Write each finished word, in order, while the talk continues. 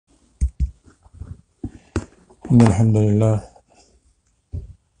إن الحمد لله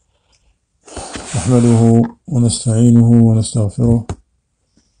نحمده ونستعينه ونستغفره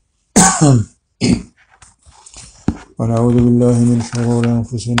ونعوذ بالله من شرور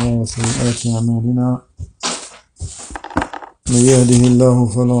أنفسنا وسيئات أعمالنا من يهده الله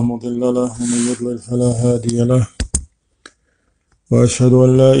فلا مضل له ومن يضلل فلا هادي له وأشهد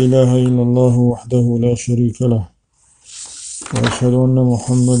أن لا إله إلا الله وحده لا شريك له وأشهد أن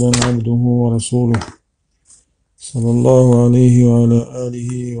محمدا عبده ورسوله صلى الله عليه وعلى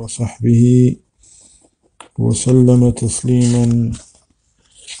آله وصحبه وسلم تسليما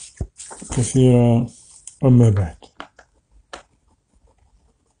كثيرا. أما بعد,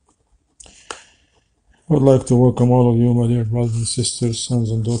 I would like to welcome all of you, my dear brothers and sisters,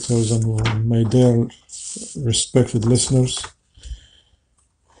 sons and daughters, and my dear respected listeners.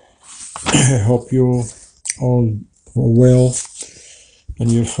 I hope you all are well,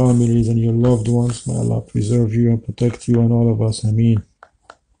 and your families and your loved ones. May Allah preserve you and protect you and all of us. Ameen.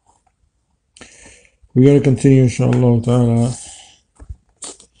 We're going to continue, inshallah ta'ala,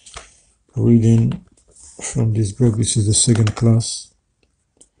 reading from this book. This is the second class.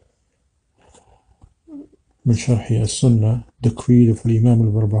 من شرح السنة, the creed of Imam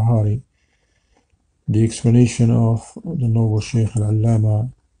Al Barbahari, the explanation of the noble Shaykh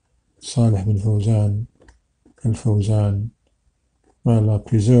Al-Allama Salih bin Fawzan Al-Fawzan. May Allah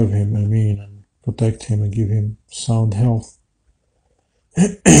preserve him, Ameen, and protect him and give him sound health.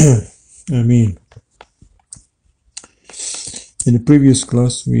 Ameen. In the previous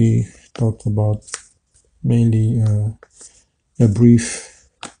class, we talked about mainly a brief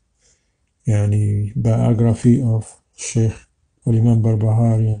biography of Shaykh Imam Al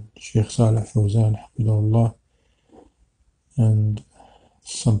Barbahari and Shaykh Salih Fawzan, حفظه, and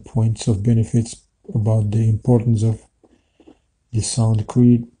some points of benefits about the importance of the sound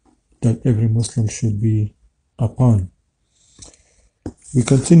creed that every Muslim should be upon. We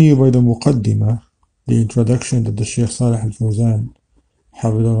continue by the Muqaddimah, the introduction that the Shaykh Salih Al-Fawzan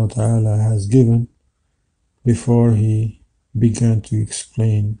حفظه ta'ala has given before he began to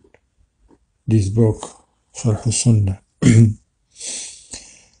explain this book, Sharh Sunnah.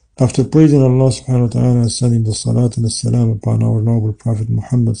 After praising Allah subhanahu wa ta'ala and sending the salat and the salam upon our noble Prophet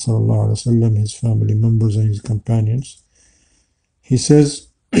Muhammad sallallahu alaihi wasallam, his family members and his companions, he says,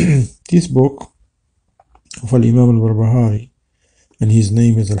 this book of Imam Al Barbahari, and his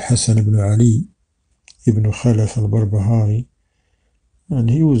name is Al-Hasan ibn Ali ibn Khalaf Al Barbahari, and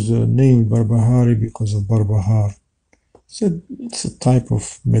he was named Barbahari because of Barbahar. Said it's a type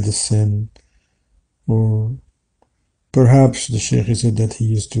of medicine, or perhaps the Shaykh said that he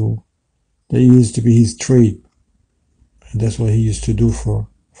used to be his trade, and that's what he used to do for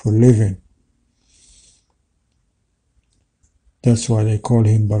living. That's why they call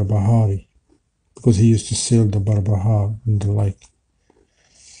him Barbahari, because he used to sell the Barbahar and the like.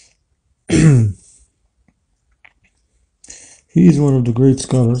 He is one of the great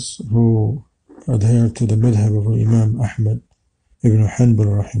scholars who adhere to the madhab of Imam Ahmad ibn Hanbal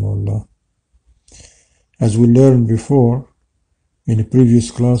rahimahullah. As we learned before in a previous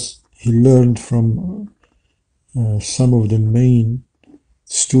class, he learned from some of the main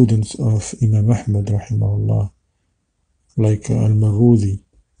students of Imam Ahmad rahimahullah, like Al-Maghribi,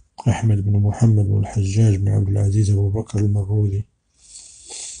 Ahmad ibn Muhammad ibn Al-Hajjaj ibn Abdul Aziz Abu Bakr Al-Maghribi,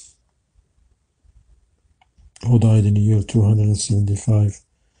 who died in the year 275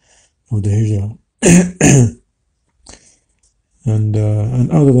 of the Hijrah, and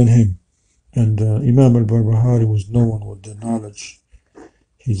other than him. And Imam Al Barbahari was known with the knowledge,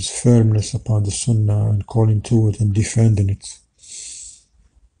 his firmness upon the Sunnah and calling to it and defending it.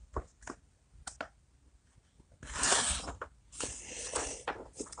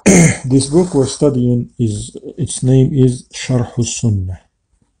 This book we're studying, its name is Sharh Sunnah.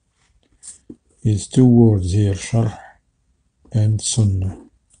 It's two words here, Sharh and Sunnah.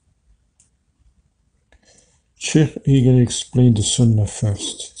 Shaykh, he's going to explain the Sunnah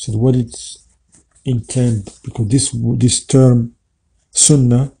first. So what it's intended, because this term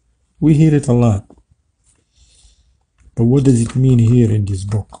Sunnah, we hear it a lot. But what does it mean here in this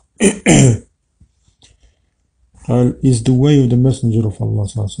book? Is the way of the Messenger of Allah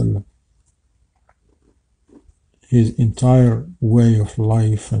sallallahu alaihi wasallam. His entire way of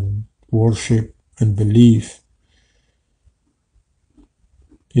life and worship and belief.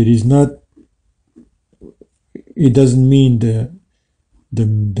 It doesn't mean the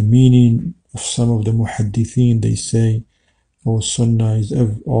meaning of some of the muhaddithin. They say, Sunnah is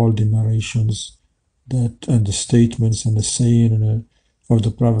all the narrations and the statements and the saying of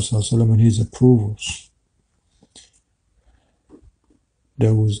the Prophet sallallahu alaihi wasallam and his approvals.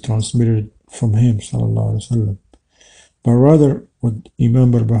 that was transmitted from him, sallallahu alaihi wasallam. But rather, what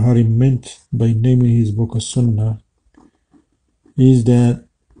Imam Al Barbahari meant by naming his book as Sunnah is that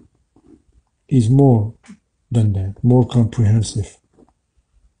is more than that, more comprehensive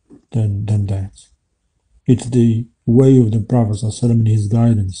than that. It's the way of the Prophet ﷺ and his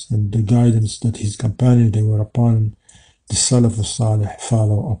guidance, and the guidance that his companions they were upon, the Salaf Salih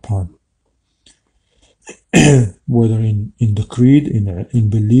follow upon. Whether in the creed, in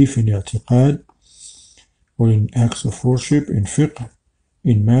belief, in i'tiqad, or in acts of worship, in fiqh,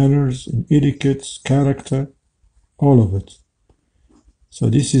 in manners, in etiquettes, character, all of it. So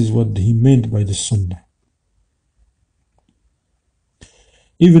this is what he meant by the Sunnah.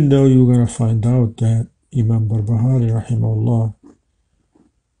 Even though you're going to find out that Imam Barbahari, rahimahullah,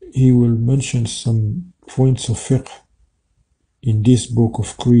 he will mention some points of fiqh in this book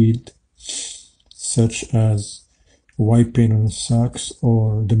of creed, such as wiping on socks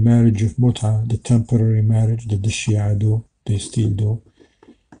or the marriage of mut'ah, the temporary marriage that the Shia do, they still do,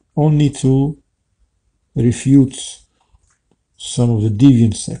 only to refute some of the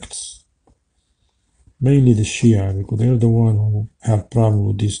deviant sects, mainly the Shia, because they're the one who have problem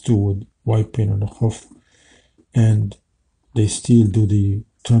with these two, with wiping on the khuf, and they still do the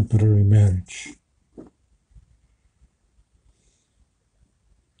temporary marriage.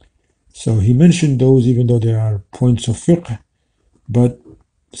 So he mentioned those, even though they are points of fiqh, but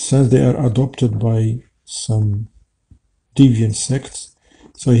since they are adopted by some deviant sects,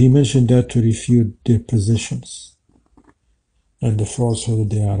 so he mentioned that to refute their positions and the falsehood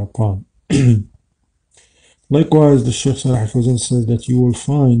they are upon. Likewise, the Shaykh Salih Fawzan says that you will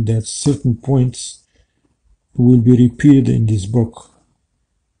find that certain points will be repeated in this book.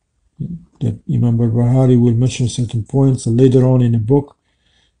 That Imam Al Barbahari will mention certain points, and later on in the book,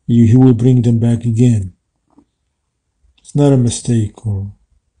 he will bring them back again. It's not a mistake,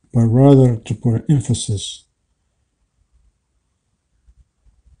 but rather to put an emphasis,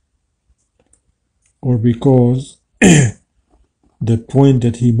 or because the point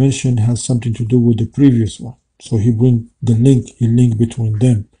that he mentioned has something to do with the previous one. So he link between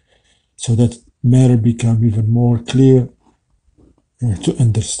them, so that matter become even more clear to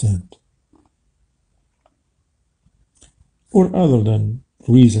understand. Or other than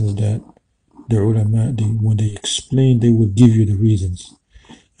reasons that the ulama, when they explain, they will give you the reasons.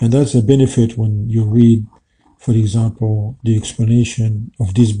 And that's a benefit when you read, for example, the explanation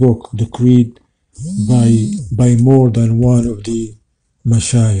of this book, the Creed, by more than one of the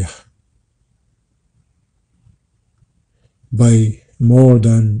mashayikh, by more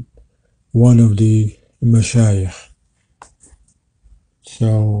than one of the mashayikh.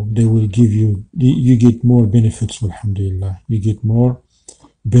 So they will give you get more benefits, alhamdulillah. You get more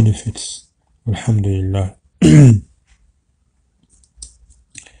benefits, alhamdulillah. The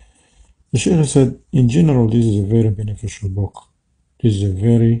Shaykh said, in general, this is a very beneficial book. This is a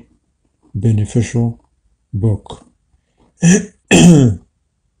very beneficial book.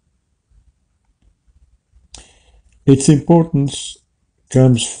 Its importance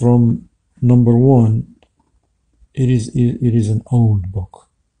comes from, number one, it is an old book.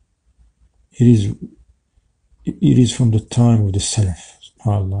 It is from the time of the Salaf,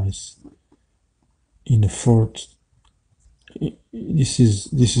 subhanAllah. In the fourth, this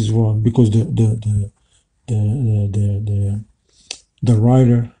is one, because the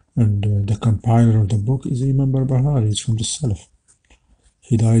writer and the compiler of the book is Imam Al Barbahari. It's from the Salaf.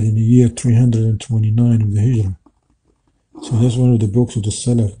 He died in the year 329 of the Hijrah. So that's one of the books of the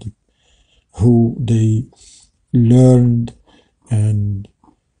Salaf, who they learned and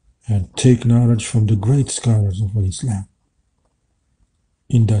take knowledge from the great scholars of Islam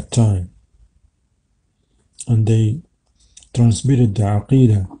in that time. And they transmitted the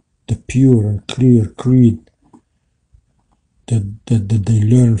aqidah, the pure and clear creed that they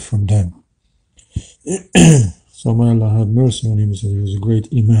learned from them. So may Allah have mercy on him. He was a great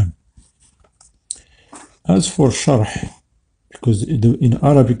Imam. As for Sharh, because in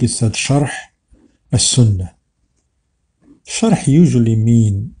Arabic it said Sharh as-Sunnah. Sharh usually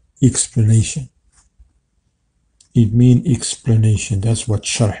mean explanation. It means explanation. That's what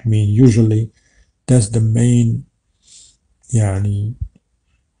Sharh mean. Usually that's the main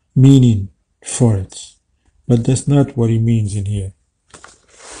meaning for it. But that's not what it means in here.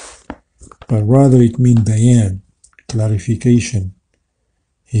 But rather it means bayan, clarification.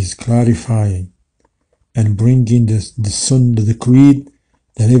 He's clarifying and bringing the Sunnah, the creed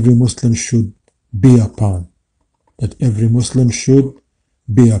that every Muslim should be upon. That every Muslim should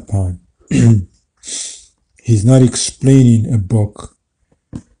be upon. He's not explaining a book,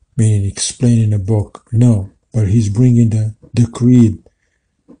 meaning explaining a book, no, but he's bringing the creed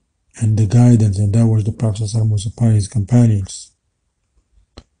and the guidance, and that was the Prophet ﷺ was upon his companions.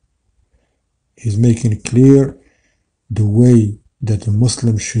 He's making it clear the way that a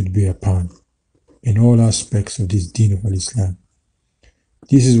Muslim should be upon in all aspects of this deen of Islam.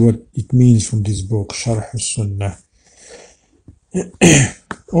 This is what it means from this book, Sharh Sunnah.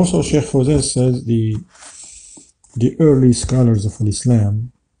 Also, Shaykh Fawzan says the early scholars of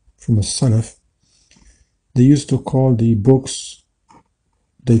Islam from the Salaf, they used to call the books,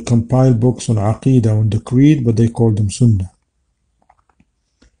 they compile books on Aqidah, on the Creed, but they called them Sunnah.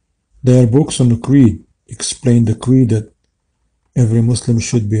 They are books on the Creed, explain the Creed that every Muslim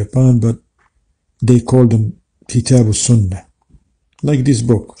should be upon, but they call them Kitab al-Sunnah. Like this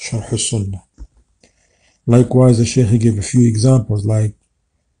book, Sharh Sunnah. Likewise, the Shaykh gave a few examples, like,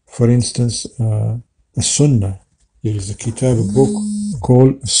 for instance, Sunnah. There is a Kitab, a book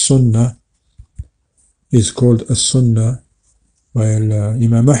called Sunnah, is called Sunnah by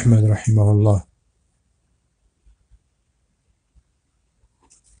Imam Ahmad, rahimahullah.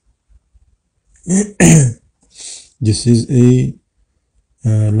 This is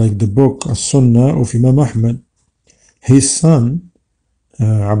like the book Sunnah of Imam Ahmad. His son,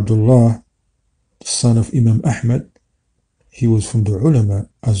 Abdullah, son of Imam Ahmad, he was from the ulama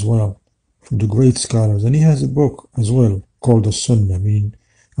as well, from the great scholars, and he has a book as well called the Sunnah, meaning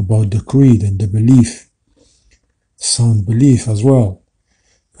about the creed and the belief, sound belief as well.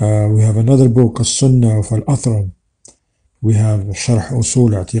 We have another book, Sunnah of Al-Athram. We have Sharh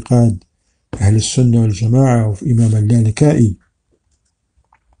Usul I'tiqad Ahl Sunnah wal-Jama'ah of Imam Al-Lalaka'i.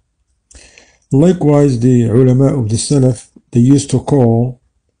 Likewise, the ulama of the Salaf, they used to call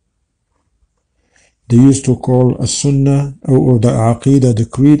a Sunnah or the Aqidah, the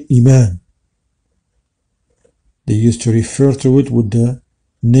Creed, Iman. They used to refer to it with the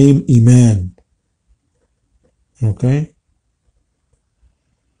name Iman. Okay?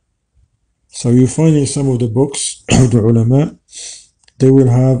 So you find in some of the books of the ulama, they will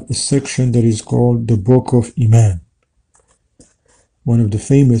have a section that is called the Book of Iman. One of the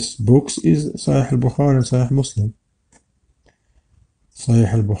famous books is Sahih al-Bukhari and Sahih Muslim.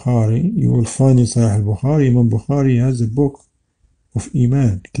 Sahih al-Bukhari, you will find in Sahih al-Bukhari, Imam Bukhari has a book of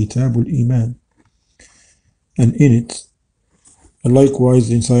Iman, Kitab al-Iman. And in it,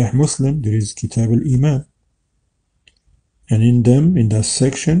 likewise in Sahih Muslim, there is Kitab al-Iman. And in them, in that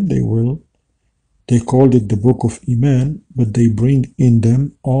section, they called it the Book of Iman, but they bring in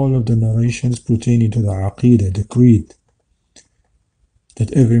them all of the narrations pertaining to the Aqidah, the Creed,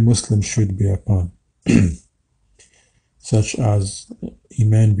 that every Muslim should be upon. Such as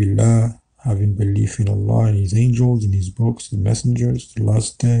Iman Billah, having belief in Allah and His angels, in His books, the messengers, the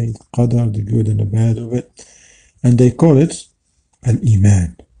last day, the Qadar, the good and the bad of it. And they call it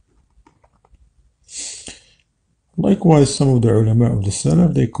Al-Iman. Likewise, some of the ulama of the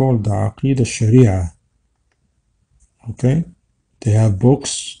Salaf, they call the Aqidah Sharia. Okay? They have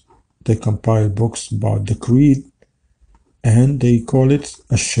books, they compile books about the Creed, and they call it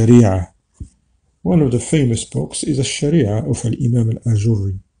Al-Sharia. One of the famous books is Al-Sharia of Imam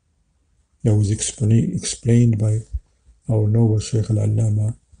Al-Ajurri. That was explained by our noble Shaykh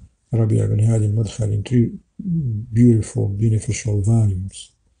Al-Allama Rabi' ibn Hadi al-Madkhal in 3 beautiful, beneficial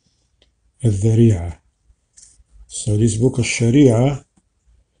volumes. Al-Dhari'ah. So this book of Sharia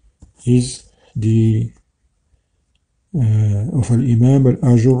is the of Imam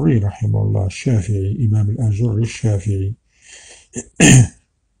Al-Ajurri, rahimahullah, Shafi'i, Imam Al-Ajurri, Shafi'i.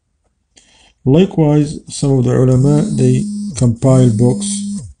 Likewise, some of the ulama, they compile books.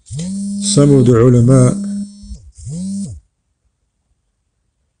 Some of the ulama,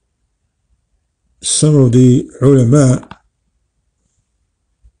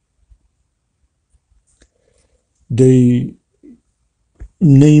 they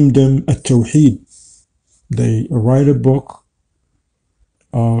name them At-Tawheed. They write a book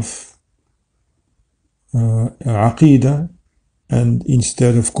of Aqidah, and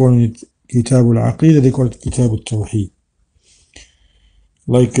instead of calling it Kitab al-Aqidah, they call it Kitab al-Tawheed.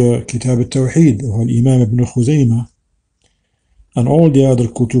 Like Kitab al-Tawheed of Imam Ibn Khuzaymah, and all the other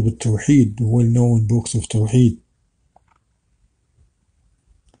Kutub al-Tawheed, the well-known books of Tawheed.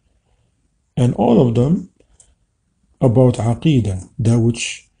 And all of them about Aqidah, that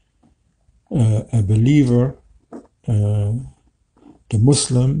which a believer, the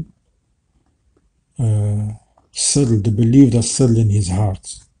Muslim, settled, the belief that's settled in his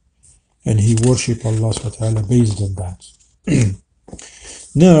heart, and he worship Allah subhanahu wa ta'ala based on that.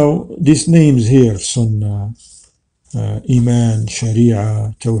 Now, these names here, Sunnah, Iman,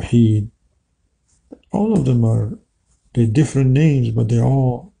 Sharia, Tawheed, all of them are, they're different names, but they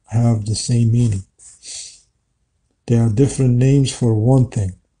all have the same meaning. They are different names for one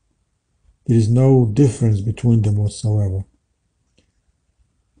thing. There is no difference between them whatsoever.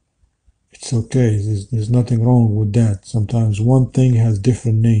 It's okay. There's nothing wrong with that. Sometimes one thing has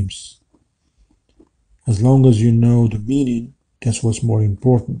different names. As long as you know the meaning, that's what's more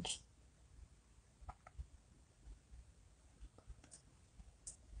important.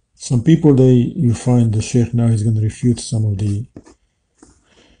 Some people, you find the Shaykh now is going to refute some of the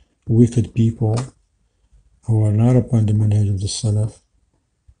wicked people who are not upon the manhaj of the Salaf,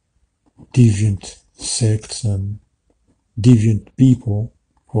 deviant sects and deviant people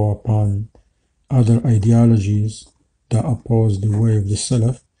who are upon other ideologies that oppose the way of the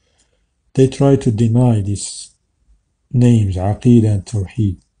Salaf. They try to deny these names, Aqidah and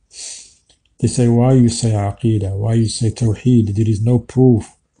Tawheed. They say, why you say Aqidah? Why you say Tawheed? There is no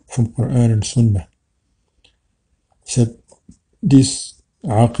proof from Quran and Sunnah. He said, this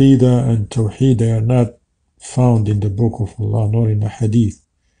Aqidah and Tawheed, they are not found in the book of Allah nor in the Hadith.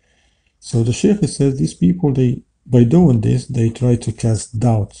 So the Shaykh says, these people, by doing this, they try to cast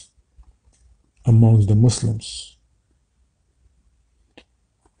doubt amongst the Muslims.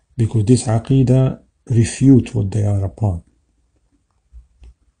 Because this Aqidah refutes what they are upon.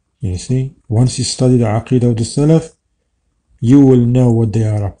 You see, once you study the Aqidah of the Salaf, you will know what they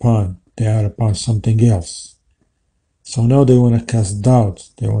are upon. They are upon something else. So now they want to cast doubt.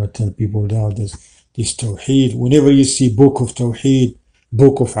 They want to tell people that this Tawheed, whenever you see book of Tawheed,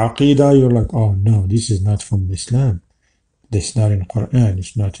 book of Aqidah, you're like, oh no, this is not from Islam. It's not in Quran.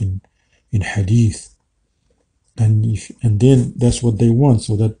 It's not in Hadith. And then that's what they want,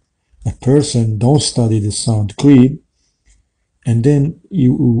 so that a person don't study the sound creed, and then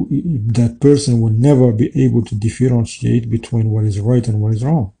that person will never be able to differentiate between what is right and what is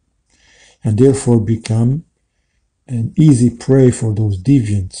wrong, and therefore become an easy prey for those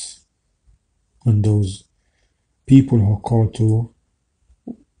deviants and those people who call to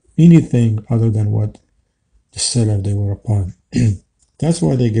anything other than what the Salaf they were upon. That's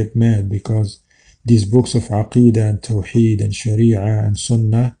why they get mad, because these books of Aqidah and Tawheed and Sharia and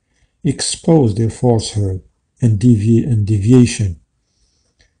Sunnah expose their falsehood and deviation.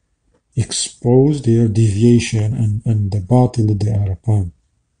 Expose their deviation and the batil that they are upon.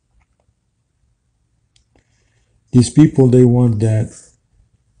 These people, they want that.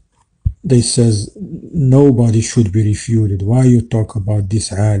 They says nobody should be refuted. Why you talk about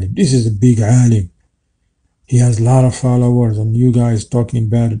this alim? This is a big alim. He has a lot of followers, and you guys talking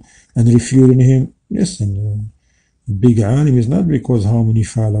bad and refuting him. Listen, big alim is not because how many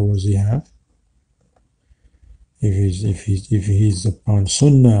followers he have. If he's upon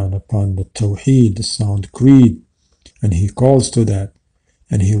Sunnah and upon the Tawheed, the sound creed, and he calls to that,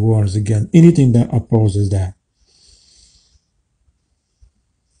 and he warns against anything that opposes that.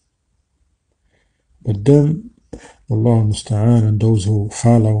 But them, Allah Musta'an, and those who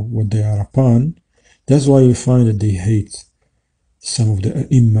follow what they are upon, that's why you find that they hate some of the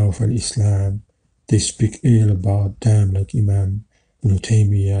Imam of Islam. They speak ill about them, like Imam Ibn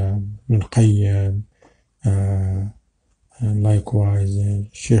Taymiyyah, Ibn Qayyim, and likewise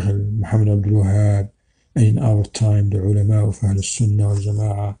Shaykh Muhammad Abdul Wahhab, and in our time the ulama of Ahl Sunnah wal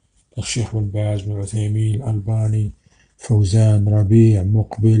Jama'ah, like Shaykh Ibn Baz, Ibn Uthaymin, Albani, Fawzan, Rabi',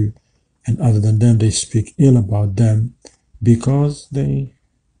 Muqbil, and other than them, they speak ill about them because they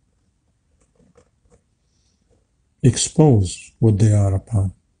expose what they are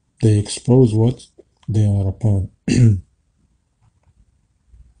upon. They expose what they are upon.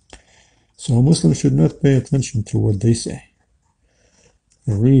 So a Muslim should not pay attention to what they say.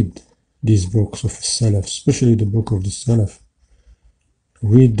 Read these books of Salaf, especially the book of the Salaf.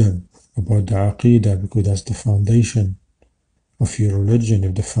 Read them about the Aqidah, because that's the foundation of your religion.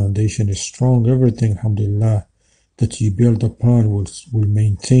 If the foundation is strong, everything, alhamdulillah, that you build upon will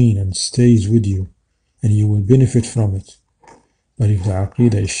maintain and stays with you, and you will benefit from it. But if the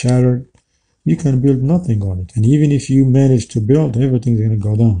Aqidah is shattered, you can build nothing on it. And even if you manage to build, everything's going to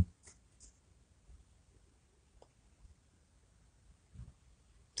go down.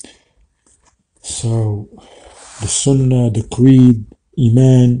 So, the Sunnah, the Creed,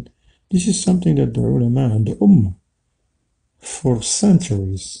 Iman, this is something that the ulama and the Ummah, for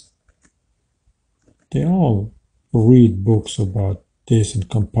centuries, they all read books about this and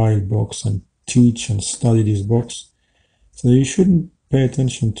compile books and teach and study these books. So you shouldn't pay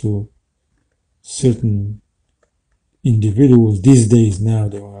attention to certain individuals these days. Now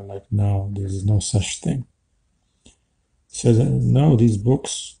they are like, no, there is no such thing. So now these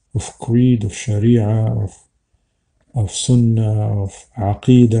books of Creed, of Sharia, of Sunnah, of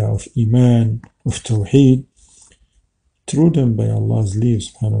Aqidah, of Iman, of Tawheed, through them by Allah's leave,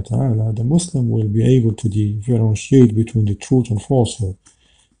 subhanahu wa ta'ala, the Muslim will be able to differentiate between the truth and falsehood.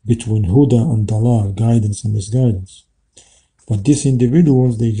 between Huda and Dalal, guidance and misguidance. But these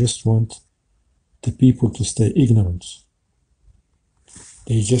individuals, they just want the people to stay ignorant.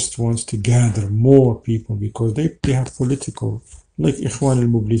 They just want to gather more people because they have political, like Ikhwan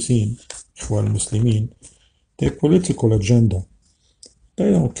al-Mublisin, Ikhwan al-Muslimin, their political agenda.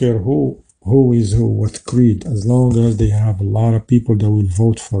 They don't care who is who, what creed, as long as they have a lot of people that will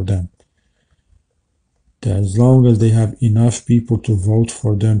vote for them. As long as they have enough people to vote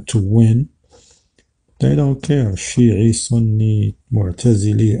for them to win, they don't care. Shi'i, Sunni,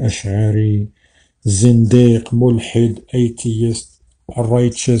 Mu'tazili, Ash'ari, Zindiq, Mulhid, atheist,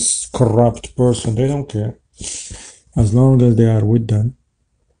 righteous, corrupt person, they don't care. As long as they are with them.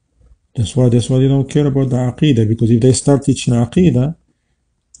 That's why they don't care about the Aqidah, because if they start teaching Aqidah,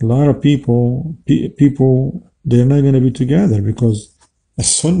 a lot of people, they're not going to be together, because a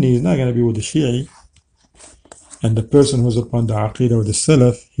Sunni is not going to be with the Shi'i, and the person who's upon the Aqidah or the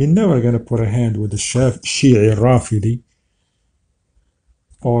Salaf, he's never going to put a hand with the Shi'i Rafidi,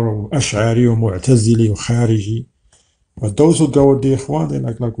 or Ash'ari, or Mu'tazili, or Khariji. But those who go with the Ikhwan, they're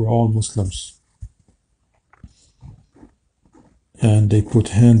like we're all Muslims. And they put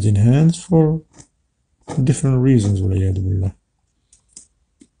hands in hands for different reasons.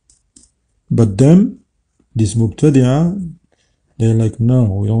 But them, this Mubtadi'ah, they're like, no,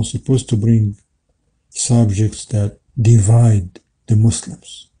 we don't supposed to bring subjects that divide the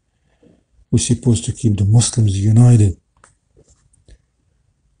Muslims. We're supposed to keep the Muslims united.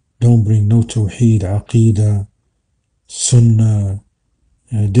 Don't bring no Tawheed, Aqidah, Sunnah,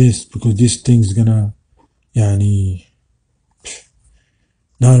 this, because this thing's gonna,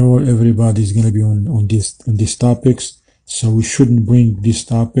 not everybody's gonna be on these topics, so we shouldn't bring these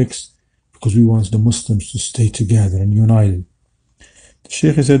topics because we want the Muslims to stay together and united. The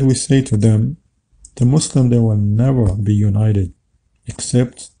Shaykh said, we say to them, the Muslim, they will never be united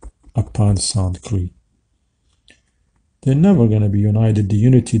except upon sound creed. They're never going to be united, the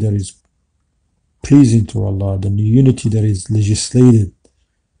unity that is pleasing to Allah, the unity that is legislated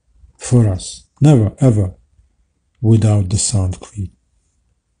for us. Never, ever, without the sound creed.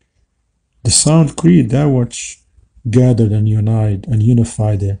 The sound creed, that which gathered and unified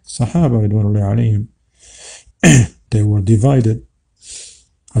the Sahaba, ridwanullahi alayhim, they were divided,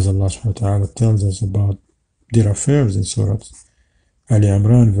 as Allah subhanahu wa ta'ala tells us about their affairs in Surah Ali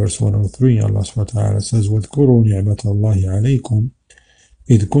Imran, verse 103. Allah subhanahu wa ta'ala says, وَاذْكُرُوا نِعْمَةَ اللَّهِ عَلَيْكُمْ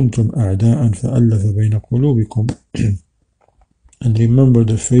إِذْ كُنْتُمْ أَعْدَاءً فَأَلَّفَ بَيْنَ قُلُوبِكُمْ. And remember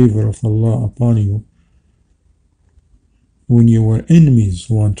the favor of Allah upon you when you were enemies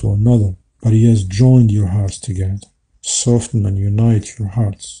one to another, but He has joined your hearts together, soften and unite your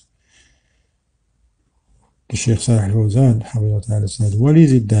hearts. The Shaykh Salih Fawzan, حفظه, said, what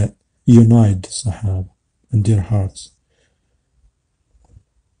is it that unite the Sahaba and their hearts?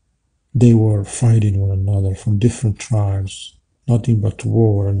 They were fighting one another from different tribes, nothing but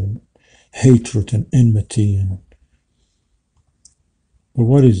war and hatred and enmity. But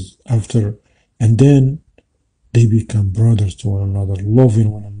what is after? And then they become brothers to one another,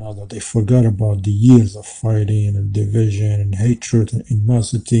 loving one another. They forgot about the years of fighting and division and hatred and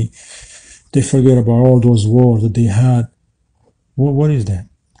animosity. They forget about all those wars that they had. What is that?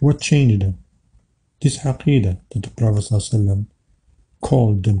 What changed them? This Aqidah that the Prophet ﷺ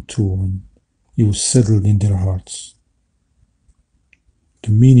called them to, and it was settled in their hearts.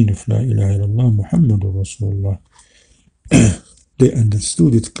 The meaning of La ilaha illallah Muhammadur Rasulullah. They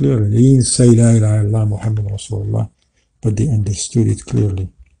understood it clearly. They didn't say La ilaha illallah Muhammadur Rasulullah, but they understood it clearly.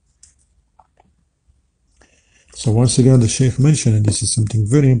 So once again, the Shaykh mentioned, and this is something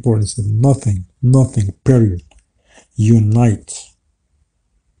very important, said nothing, period, unite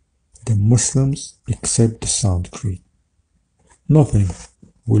the Muslims except the sound creed. Nothing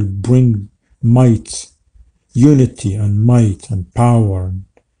will bring might, unity and might and power and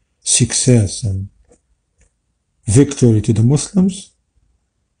success and victory to the Muslims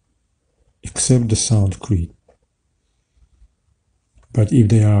except the sound creed. But if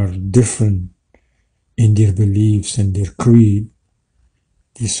they are different in their beliefs and their creed,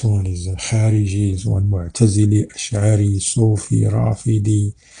 this one is Khariji, this one Mu'tazili, Ash'ari, Sufi,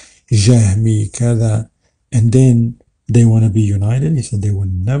 Rafidi, Jahmi, Kada, and then they want to be united. He said they will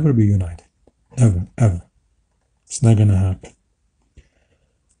never be united. Never, ever. It's not going to happen.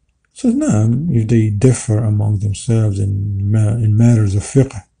 So now, if they differ among themselves in matters of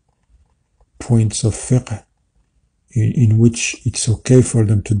fiqh, points of fiqh, in which it's okay for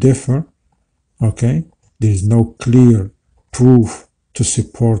them to differ, okay, there is no clear proof to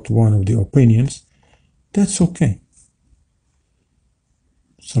support one of the opinions, that's okay.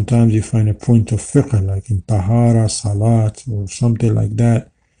 Sometimes you find a point of fiqh, like in tahara, salat, or something like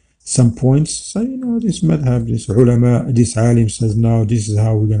that, some points. So, this madhab, this ulama, this alim says, no, this is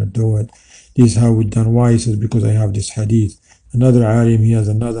how we're going to do it. This is how we've done. Why? He says, because I have this hadith. Another alim, he has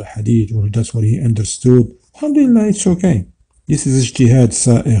another hadith, or that's what he understood. Alhamdulillah, it's okay. This is ijtihad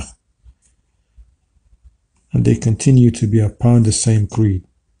sa'ikh. And they continue to be upon the same creed.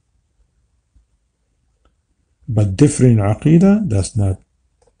 But different aqidah, that's not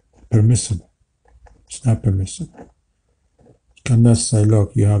permissible. It's not permissible. You cannot say,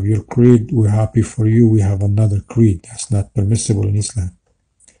 look, you have your creed, we're happy for you, we have another creed. That's not permissible in Islam.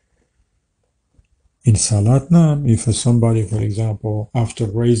 In Salat, now, if somebody, for example, after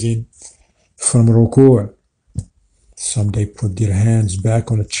raising from ruku', some they put their hands back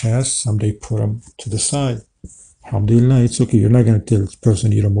on the chest, some they put them to the side. Alhamdulillah, it's okay. You're not going to tell this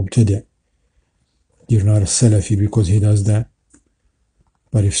person you're a mubtadi'. You're not a Salafi because he does that.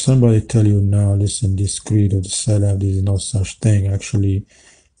 But if somebody tell you, now listen, this creed of the Salaf, there is no such thing. Actually,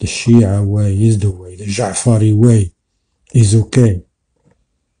 the Shia way is the way. The Ja'fari way is okay.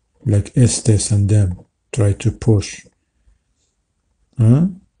 Like Estes and them try to push.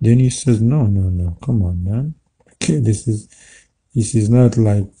 Then he says, no, come on, man. Okay, this is not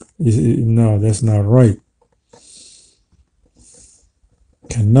like, no, that's not right.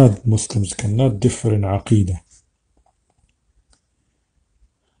 Muslims cannot differ in aqidah.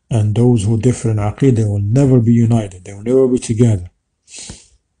 And those who differ in aqidah will never be united. They will never be together.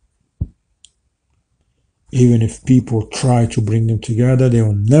 Even if people try to bring them together, they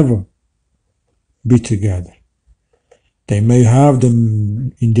will never be together. They may have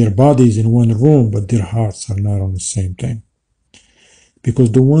them in their bodies in one room, but their hearts are not on the same thing.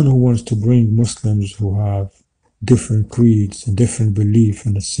 Because the one who wants to bring Muslims who have different creeds and different belief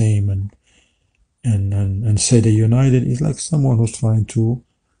in the same and say they're united is like someone who's trying to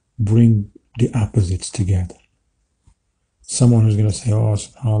bring the opposites together. Someone who's going to say, oh,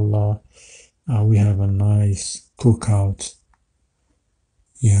 subhanAllah, we have a nice cookout.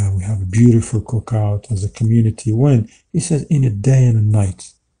 Yeah, we have a beautiful cookout as a community. When? He says, in a day and a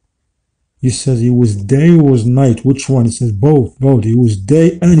night. He says, it was day, it was night. Which one? He says, both. It was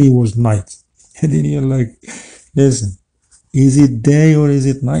day and it was night. And then you're like, listen, is it day or is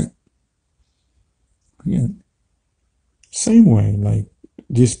it night? Yeah. Same way, like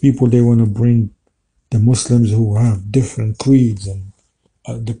these people, they want to bring the Muslims who have different creeds and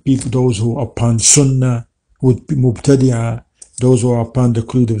the people, those who are upon Sunnah with Mubtadi'ah, those who are upon the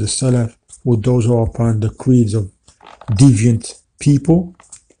creed of the Salaf, with those who are upon the creeds of deviant people.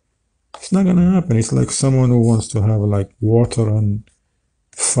 It's not going to happen. It's like someone who wants to have like water and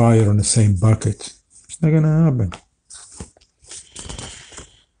fire on the same bucket. It's not going to happen.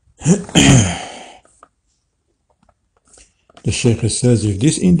 The Shaykh says, if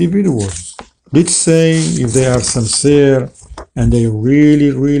these individuals, let's say if they are sincere and they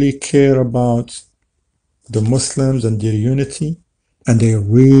really, really care about the Muslims and their unity, and they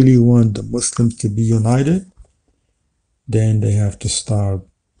really want the Muslims to be united, then they have to start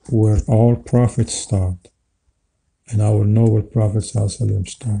where all prophets start. And our noble Prophet ﷺ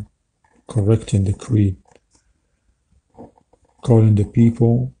start, correcting the creed, calling the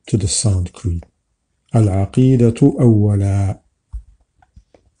people to the sound creed. Al-aqidatu awwala.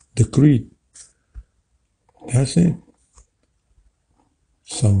 The creed. That's it.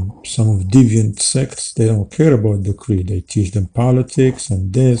 Some of deviant sects, they don't care about the creed. They teach them politics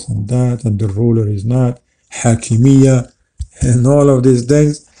and this and that, and the ruler is not Hakimiyya and all of these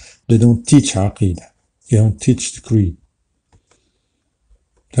things. They don't teach aqidah. They don't teach the creed.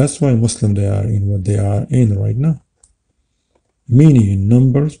 That's why Muslims, they are in what they are in right now. Many in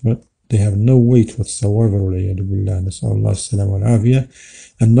numbers, but they have no weight whatsoever.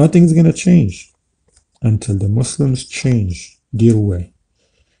 And nothing's going to change until the Muslims change their way.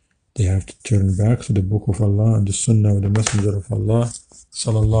 They have to turn back to the Book of Allah and the Sunnah of the Messenger of Allah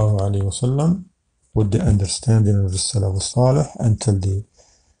sallallahu alaihi wasallam with the understanding of the Salaf Salih until the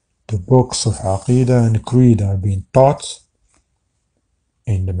books of Aqidah and Creed are being taught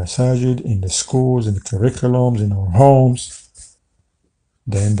in the masajid, in the schools, in the curriculums, in our homes.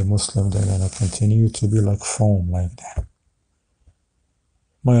 Then the Muslims are going to continue to be like foam like that.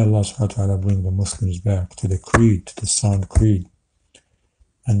 May Allah subhanahu wa ta'ala bring the Muslims back to the creed, to the sound creed.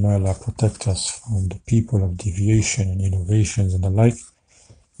 And may Allah protect us from the people of deviation and innovations and the like.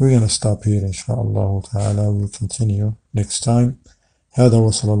 We're going to stop here, inshaAllah ta'ala. We'll continue next time. هذا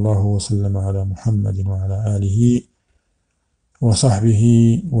وصلى الله وسلم على محمد وعلى آله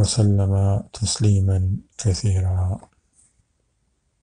وصحبه وسلم تسليما كثيرا.